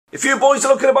If you boys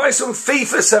are looking to buy some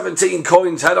FIFA 17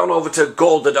 coins, head on over to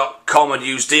golder.com and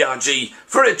use DRG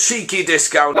for a cheeky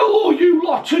discount. Hello you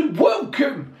lot and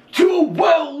welcome to a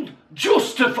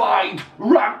well-justified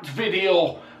rant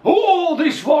video. Oh,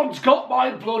 this one's got my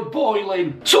blood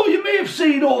boiling. So you may have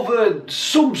seen over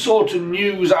some sort of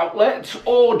news outlet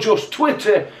or just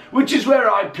Twitter, which is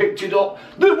where I picked it up,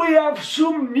 that we have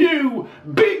some new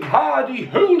big hardy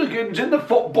hooligans in the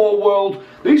football world.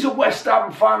 These are West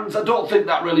Ham fans. I don't think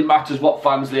that really matters what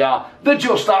fans they are. They're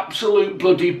just absolute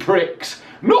bloody pricks.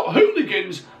 Not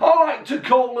hooligans, I like to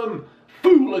call them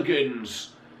fooligans.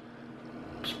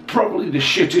 It's probably the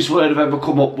shittest word I've ever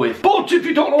come up with. But if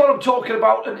you don't know what I'm talking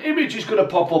about, an image is going to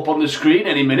pop up on the screen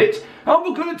any minute, and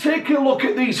we're going to take a look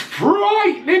at these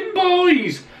frightening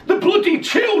boys, the bloody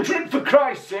children for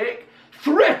Christ's sake,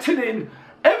 threatening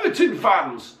Everton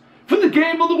fans for the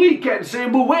game on the weekend,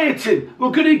 saying we're waiting,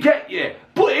 we're going to get you.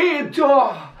 But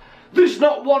there's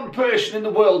not one person in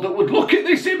the world that would look at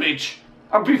this image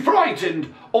and be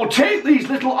frightened or take these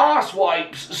little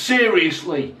arse-wipes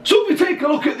seriously. So if we take a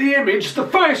look at the image, the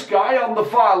first guy on the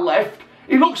far left,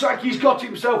 he looks like he's got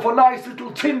himself a nice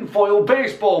little tinfoil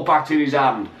baseball bat in his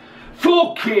hand.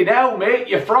 Fucking hell, mate,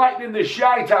 you're frightening the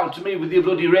shite out of me with your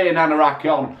bloody rain anorak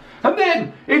on. And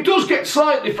then it does get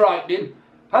slightly frightening,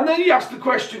 and then he asks the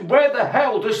question, where the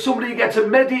hell does somebody get a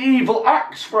medieval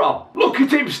axe from? Look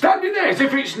at him standing there as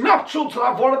if it's natural to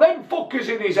have one of them fuckers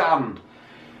in his hand.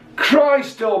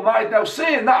 Christ almighty. Now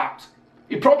saying that,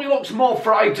 he probably looks more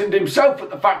frightened himself at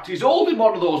the fact he's holding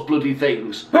one of those bloody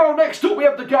things. Now next up we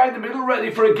have the guy in the middle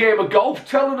ready for a game of golf,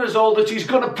 telling us all that he's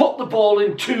going to put the ball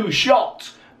in 2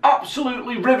 shots.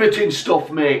 Absolutely riveting stuff,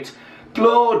 mate.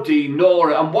 Bloody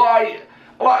Nora. And why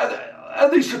are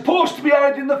they supposed to be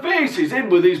hiding their faces in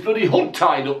with these bloody hood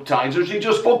tied up ties, or is he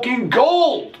just fucking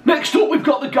gold? Next up we've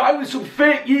got the guy with some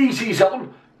fake Yeezys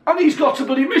on, and he's got a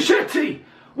bloody machete.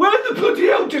 Where the bloody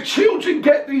hell do children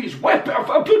get these weapons?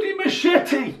 A bloody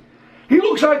machete. He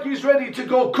looks like he's ready to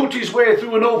go cut his way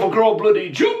through an overgrown bloody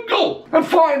jungle. And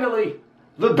finally,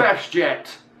 the best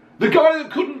yet. The guy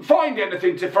that couldn't find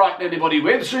anything to frighten anybody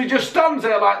with, so he just stands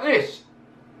there like this.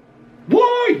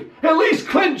 Why? At least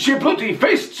clench your bloody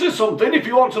fists or something if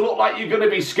you want to look like you're going to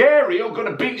be scary or going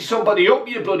to beat somebody up,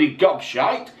 you bloody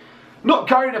gobshite. Not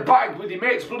carrying a bag with your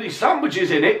mate's bloody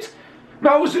sandwiches in it.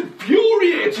 Now, as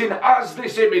infuriating as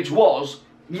this image was,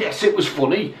 yes, it was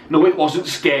funny, no, it wasn't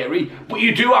scary, but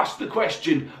you do ask the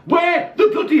question, where the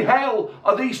bloody hell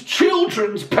are these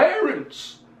children's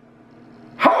parents?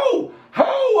 How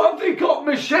have they got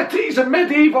machetes and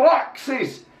medieval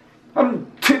axes and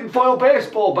tinfoil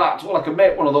baseball bats? Well, I can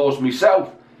make one of those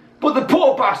myself, but the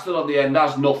poor bastard on the end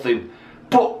has nothing.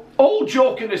 But all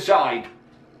joking aside,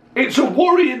 it's a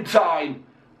worrying time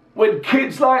when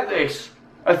kids like this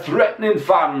are threatening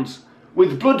fans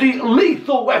with bloody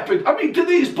lethal weapons. I mean, do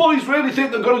these boys really think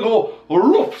they're going to go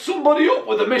rough somebody up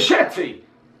with a machete?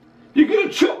 You're going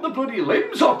to chop the bloody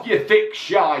limbs off, you thick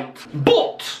shite.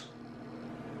 But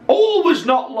all was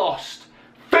not lost.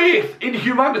 Faith in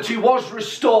humanity was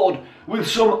restored with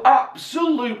some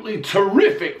absolutely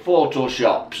terrific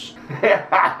photoshops.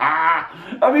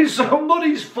 I mean,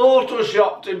 somebody's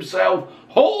photoshopped himself,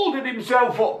 holding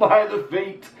himself up by the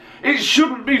feet. It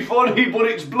shouldn't be funny, but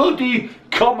it's bloody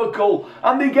comical,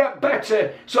 and they get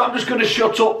better. So I'm just going to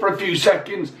shut up for a few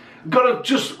seconds. Got to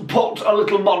just put a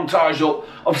little montage up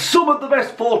of some of the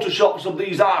best photoshops of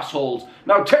these arseholes.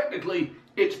 Now technically,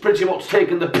 it's pretty much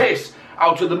taken the piss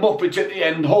out of the Muppet at the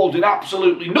end, holding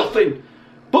absolutely nothing.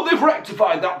 But they've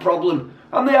rectified that problem,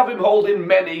 and they have him holding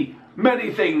many, many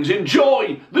things.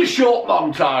 Enjoy the short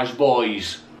montage,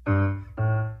 boys.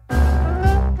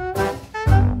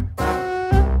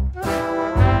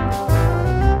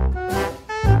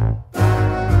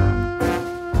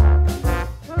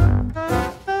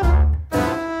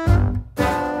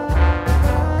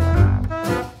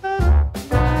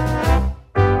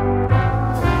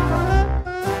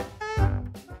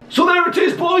 So there it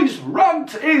is, boys,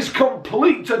 rant is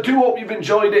complete. I do hope you've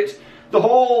enjoyed it. The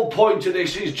whole point of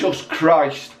this is just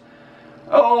Christ.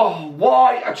 Oh,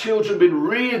 why are children been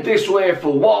reared this way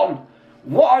for one?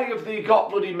 Why have they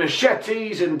got bloody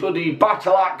machetes and bloody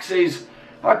battle axes?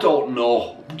 I don't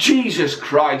know. Jesus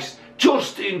Christ,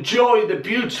 just enjoy the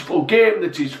beautiful game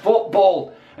that is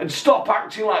football and stop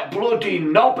acting like bloody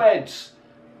knobheads.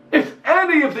 If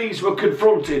any of these were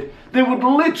confronted, they would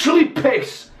literally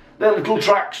piss their little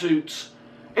tracksuits.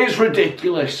 It's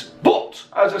ridiculous. But,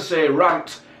 as I say,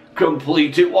 rant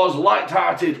complete. It was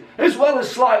light-hearted as well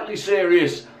as slightly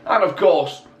serious. And of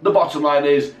course, the bottom line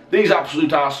is, these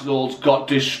absolute arseholes got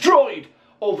destroyed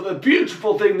over the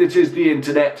beautiful thing that is the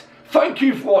internet. Thank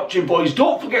you for watching, boys.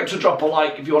 Don't forget to drop a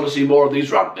like if you want to see more of these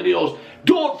rant videos.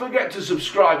 Don't forget to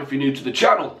subscribe if you're new to the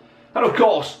channel. And of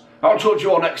course, I'll talk to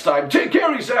you all next time. Take care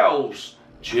of yourselves.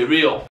 Cheerio.